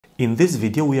In this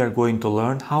video we are going to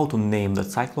learn how to name the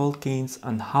cycloalkanes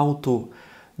and how to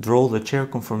draw the chair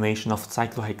conformation of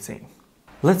cyclohexane.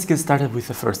 Let's get started with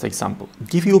the first example.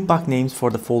 Give you pack names for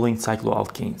the following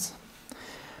cycloalkanes.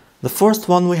 The first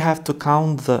one, we have to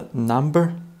count the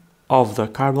number of the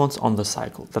carbons on the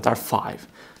cycle, that are 5.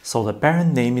 So the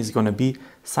parent name is going to be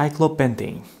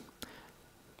cyclopentane.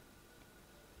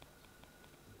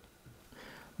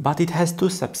 But it has 2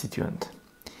 substituents.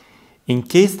 In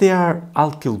case they are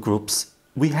alkyl groups,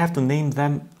 we have to name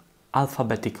them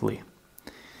alphabetically.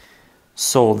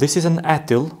 So this is an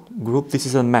ethyl group, this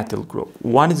is a methyl group.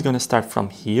 One is going to start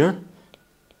from here,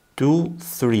 2,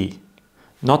 3.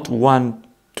 Not 1,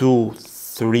 2,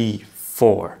 3,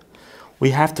 4. We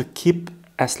have to keep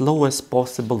as low as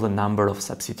possible the number of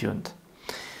substituent.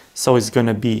 So it's going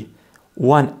to be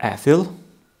 1 ethyl,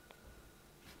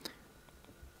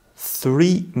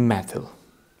 3 methyl.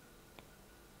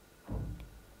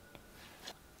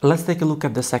 Let's take a look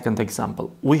at the second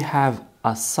example. We have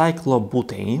a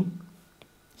cyclobutane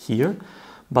here,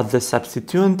 but the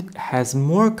substituent has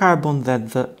more carbon than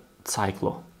the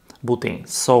cyclobutane.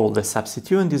 So the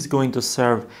substituent is going to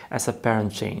serve as a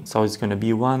parent chain. So it's going to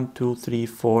be 1, 2, 3,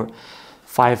 4,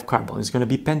 5 carbon. It's going to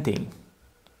be pentane.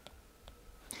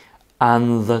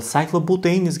 And the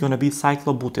cyclobutane is going to be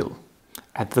cyclobutyl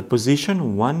at the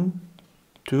position 1,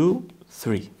 2,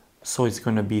 3. So it's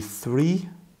going to be 3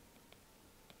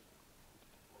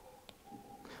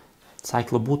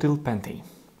 cyclobutyl pentane.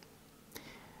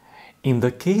 In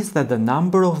the case that the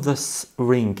number of the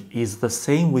ring is the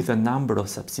same with the number of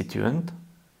substituent,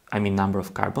 I mean number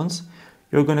of carbons,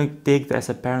 you're going to take as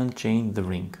a parent chain the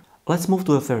ring. Let's move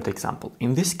to the third example.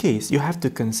 In this case, you have to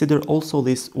consider also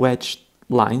these wedged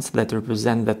lines that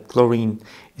represent that chlorine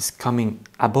is coming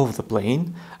above the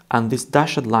plane, and this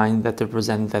dashed line that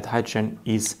represent that hydrogen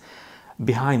is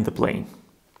behind the plane.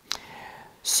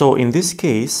 So in this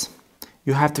case,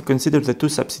 you have to consider the 2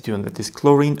 substituents, that is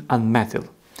chlorine and methyl.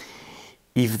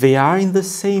 If they are in the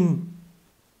same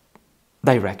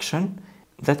direction,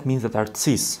 that means that are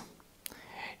cis.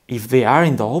 If they are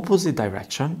in the opposite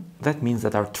direction, that means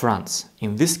that are trans.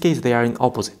 In this case, they are in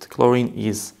opposite. Chlorine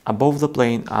is above the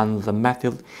plane and the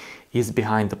methyl is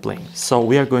behind the plane. So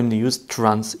we are going to use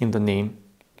trans in the name.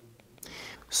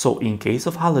 So in case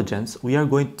of halogens, we are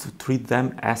going to treat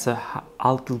them as a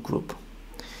alkyl group.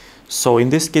 So in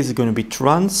this case, it's going to be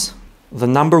trans. The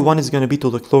number 1 is going to be to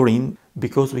the chlorine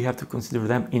because we have to consider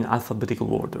them in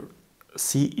alphabetical order.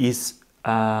 C is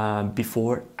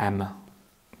before M.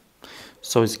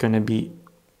 So it's going to be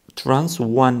trans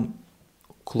 1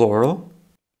 chloro,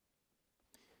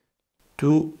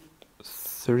 2,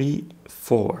 3,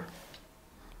 4.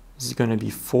 This is going to be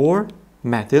 4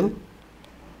 methyl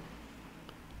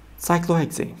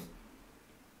cyclohexane.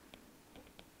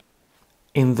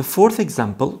 In the fourth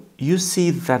example, you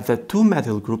see that the 2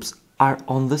 methyl groups are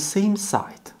on the same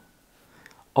side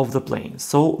of the plane.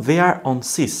 So they are on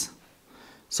cis.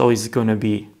 So it's going to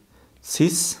be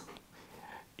cis.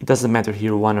 It doesn't matter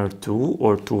here 1 or 2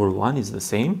 or 2 or 1 is the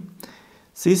same.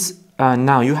 Cis.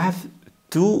 Now you have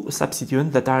 2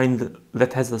 substituents that are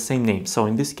that has the same name. So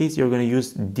in this case, you're going to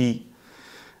use D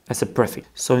as a prefix.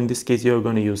 So in this case, you're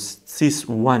going to use cis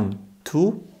 1,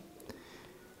 2,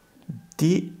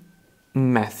 D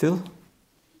methyl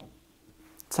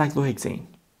cyclohexane.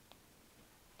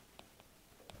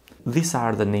 These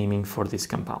are the naming for these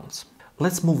compounds.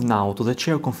 Let's move now to the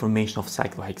chair conformation of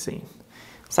cyclohexane.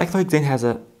 Cyclohexane has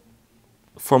a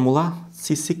formula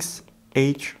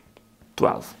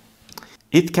C6H12.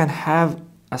 It can have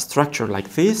a structure like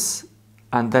this,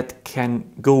 and that can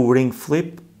go ring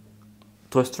flip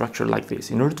to a structure like this.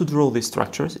 In order to draw these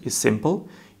structures, it's simple.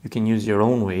 You can use your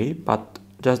own way, but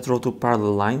just draw 2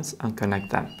 parallel lines and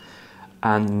connect them.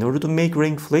 And in order to make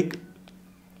ring flick,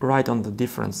 write on the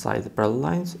different sides the parallel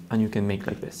lines, and you can make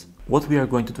like this. What we are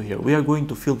going to do here, we are going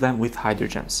to fill them with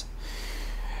hydrogens.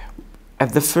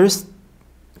 At the first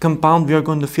compound, we are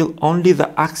going to fill only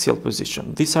the axial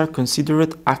position. These are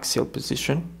considered axial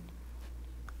position.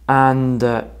 And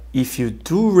if you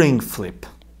do ring flip,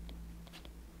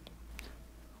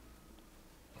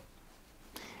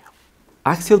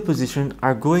 axial position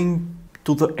are going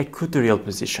to the equatorial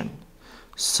position.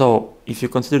 So if you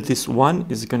consider this one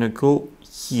is going to go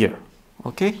here,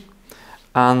 okay?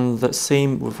 And the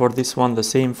same for this one, the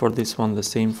same for this one, the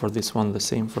same for this one, the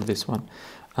same for this one,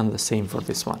 and the same for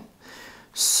this one.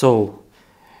 So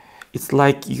it's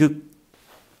like you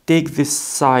take this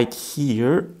side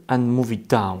here and move it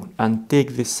down, and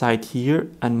take this side here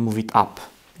and move it up,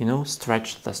 you know,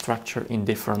 stretch the structure in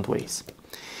different ways.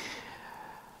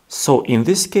 So in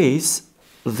this case,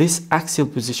 this axial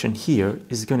position here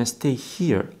is going to stay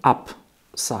here up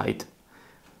side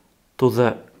to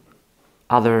the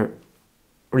other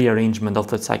rearrangement of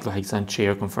the cyclohexane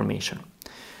chair conformation.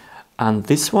 And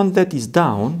this one that is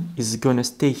down is going to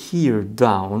stay here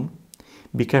down.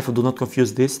 Be careful, do not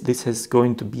confuse this. This is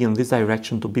going to be in this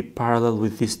direction to be parallel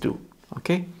with these two,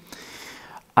 okay?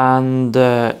 And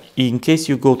in case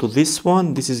you go to this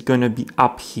one, this is going to be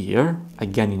up here,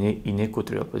 again in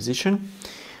equatorial position.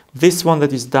 This one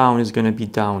that is down is going to be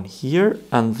down here,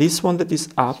 and this one that is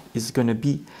up is going to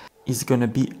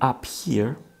be up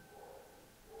here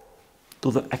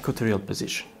to the equatorial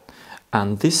position.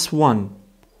 And this one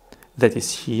that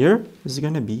is here is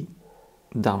going to be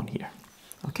down here,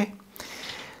 okay?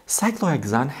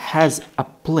 Cyclohexane has a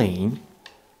plane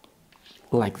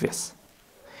like this,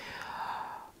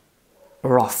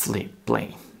 roughly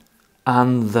plane,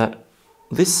 and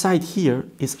this side here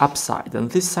is upside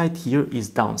and this side here is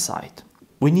downside.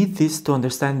 We need this to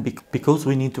understand because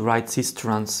we need to write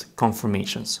cis-trans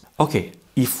conformations. Okay,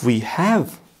 if we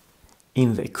have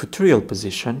in the equatorial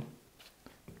position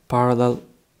parallel,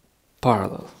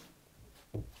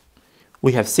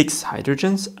 we have 6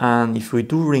 hydrogens, and if we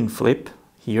do ring flip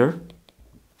here,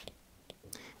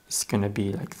 it's gonna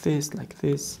be like this, like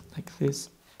this, like this,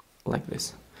 like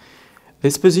this.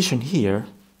 This position here,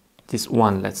 this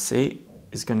one, let's say,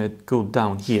 is gonna go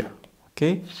down here,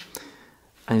 okay?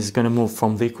 And it's gonna move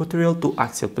from the equatorial to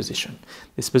axial position.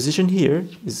 This position here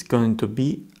is going to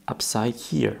be upside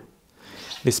here.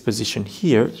 This position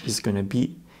here is gonna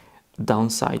be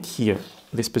downside here.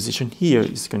 This position here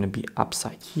is gonna be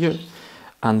upside here.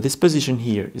 And this position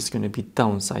here is going to be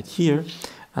downside here,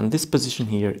 and this position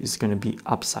here is going to be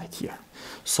upside here.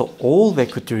 So all the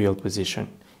equatorial position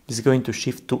is going to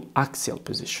shift to axial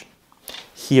position.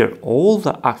 Here, all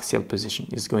the axial position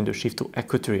is going to shift to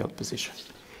equatorial position.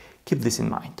 Keep this in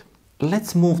mind.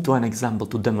 Let's move to an example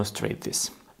to demonstrate this.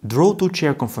 Draw 2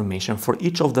 chair conformation for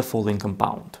each of the following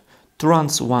compound: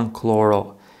 trans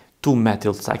 1-chloro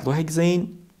 2-methyl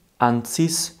cyclohexane and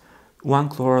cis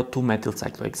 1-chloro 2-methyl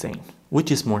cyclohexane. Which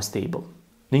is more stable?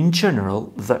 In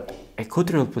general, the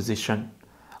equatorial position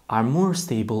are more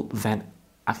stable than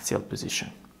axial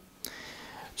position.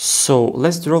 So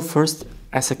let's draw first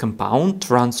as a compound,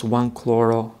 trans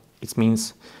 1-chloro. It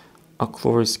means a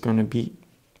chloro is going to be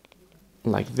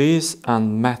like this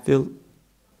and methyl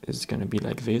is going to be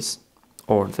like this,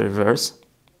 or the reverse.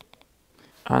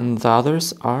 And the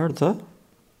others are the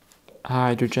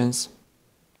hydrogens.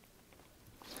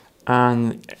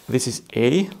 And this is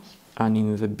A. And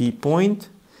in the B point,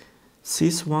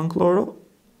 cis 1-chloro,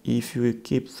 if you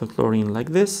keep the chlorine like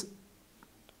this,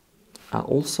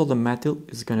 also the methyl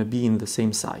is going to be in the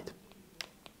same side,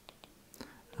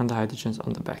 and the hydrogens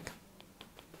on the back.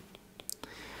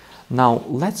 Now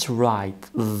let's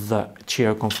write the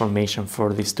chair conformation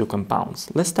for these 2 compounds.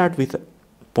 Let's start with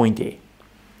point A.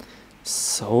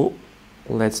 So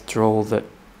let's draw the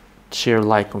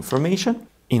chair-like conformation.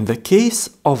 In the case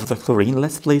of the chlorine,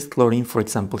 let's place chlorine, for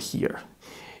example, here.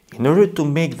 In order to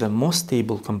make the most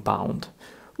stable compound,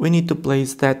 we need to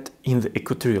place that in the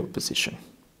equatorial position.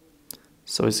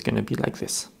 So it's going to be like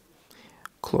this,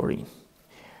 chlorine.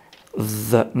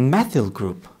 The methyl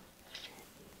group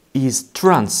is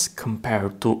trans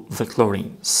compared to the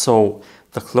chlorine. So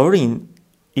the chlorine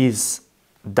is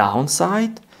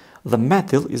downside, the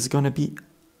methyl is going to be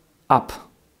up.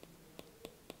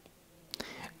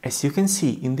 As you can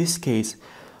see, in this case,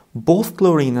 both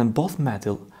chlorine and both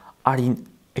methyl are in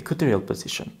equatorial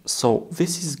position. So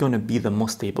this is going to be the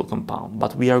most stable compound,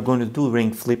 but we are going to do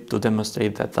ring flip to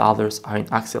demonstrate that the others are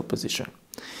in axial position.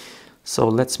 So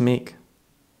let's make...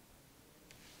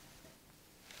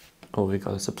 Oh, we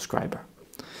got a subscriber.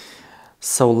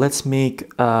 So let's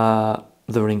make the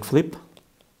ring flip.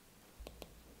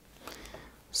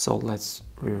 So let's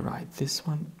rewrite this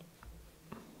one.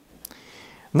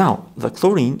 Now, the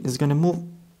chlorine is going to move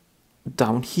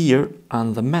down here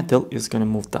and the methyl is going to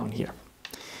move down here.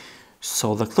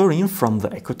 So the chlorine from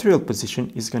the equatorial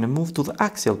position is going to move to the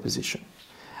axial position.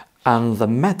 And the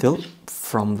methyl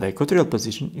from the equatorial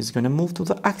position is going to move to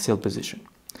the axial position.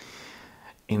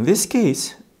 In this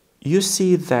case, you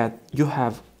see that you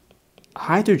have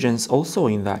hydrogens also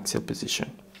in the axial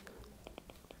position.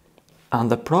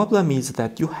 And the problem is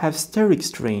that you have steric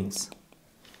strains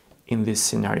in this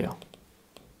scenario.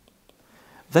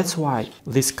 That's why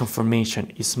this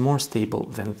conformation is more stable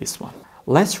than this one.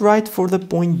 Let's write for the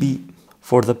point B.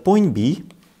 For the point B,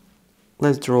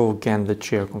 let's draw again the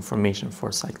chair conformation for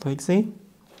cyclohexane.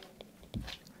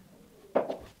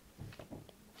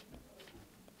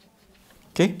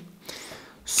 Okay,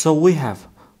 so we have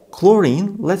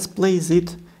chlorine. Let's place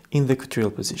it in the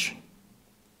equatorial position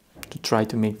to try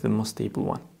to make the most stable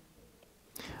one.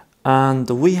 And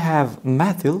we have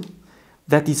methyl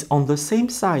that is on the same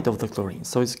side of the chlorine,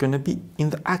 so it's going to be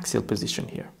in the axial position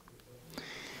here.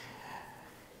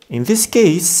 In this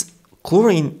case,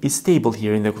 chlorine is stable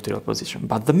here in the equatorial position,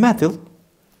 but the methyl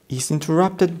is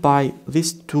interrupted by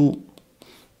these two,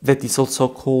 that is also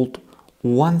called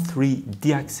 1,3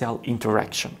 diaxial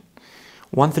interaction.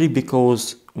 1,3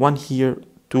 because 1 here,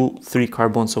 2, 3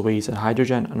 carbons away is a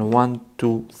hydrogen, and 1,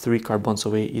 2, 3 carbons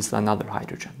away is another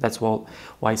hydrogen. That's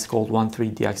why it's called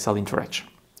 1,3 diaxial interaction.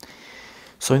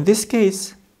 So in this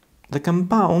case, the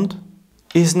compound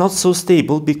is not so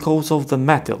stable because of the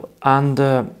methyl. And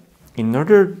in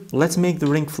order, let's make the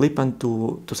ring flip and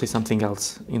to say something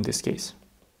else in this case.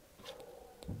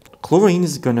 Chlorine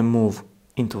is going to move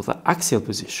into the axial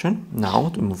position, now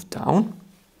to move down.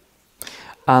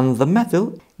 And the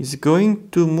methyl is going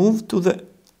to move to the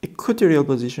equatorial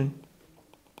position.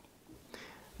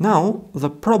 Now the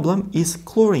problem is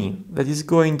chlorine that is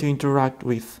going to interact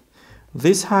with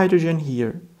this hydrogen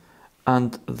here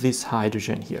and this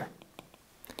hydrogen here.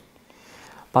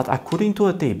 But according to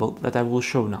a table that I will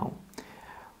show now,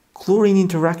 chlorine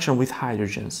interaction with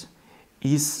hydrogens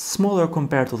is smaller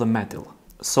compared to the methyl.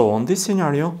 So on this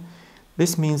scenario,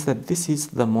 this means that this is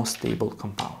the most stable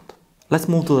compound. Let's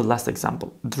move to the last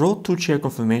example. Draw two chair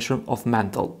conformation of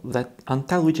menthol and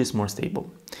tell which is more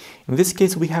stable. In this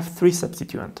case, we have three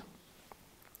substituents.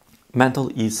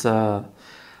 Menthol is an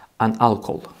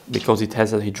alcohol because it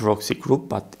has a hydroxy group,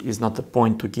 but it's not the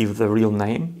point to give the real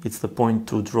name. It's the point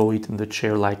to draw it in the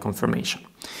chair-like conformation.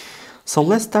 So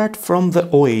let's start from the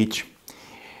OH.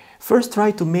 First,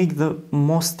 try to make the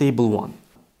most stable one.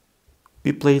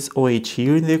 We place OH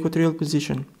here in the equatorial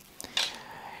position.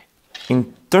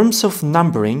 In terms of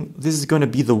numbering, this is going to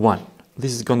be the 1.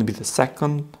 This is going to be the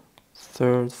second,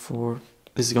 third, fourth.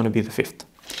 This is going to be the fifth.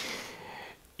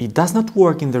 It does not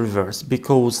work in the reverse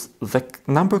because the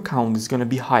number count is going to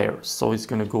be higher, so it's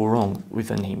going to go wrong with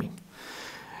the naming.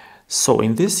 So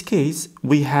in this case,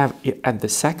 we have at the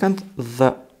second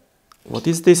what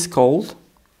is this called?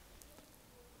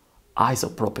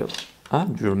 Isopropyl.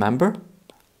 Do you remember?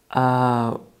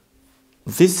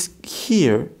 This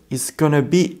here is going to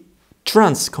be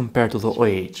trans compared to the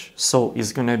OH, so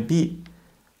it's going to be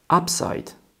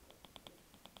upside.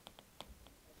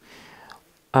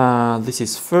 This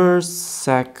is first,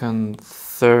 second,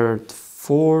 third,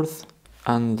 fourth,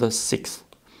 and the sixth.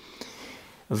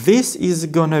 This is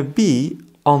going to be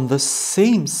on the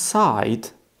same side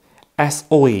as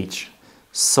OH,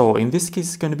 so in this case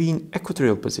it's going to be in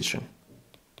equatorial position.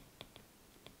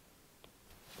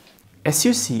 As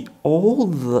you see, all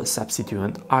the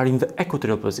substituents are in the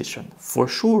equatorial position. For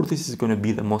sure, this is going to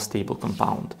be the most stable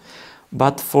compound.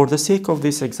 But for the sake of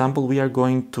this example, we are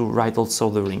going to write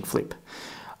also the ring flip.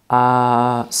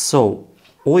 So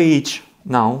OH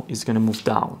now is going to move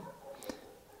down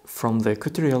from the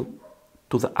equatorial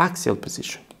to the axial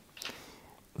position.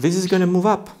 This is going to move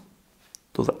up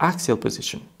to the axial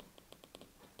position.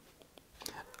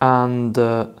 And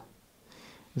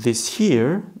this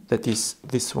here, that is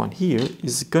this one here,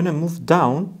 is going to move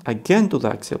down again to the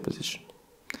axial position.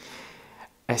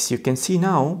 As you can see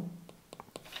now,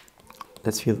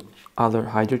 let's fill other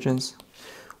hydrogens.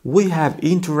 We have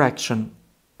interaction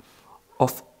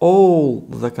of all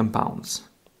the compounds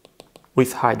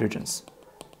with hydrogens.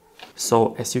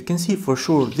 So as you can see, for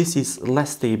sure, this is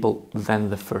less stable than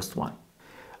the first one.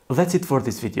 That's it for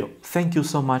this video. Thank you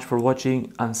so much for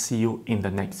watching and see you in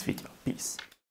the next video. Peace.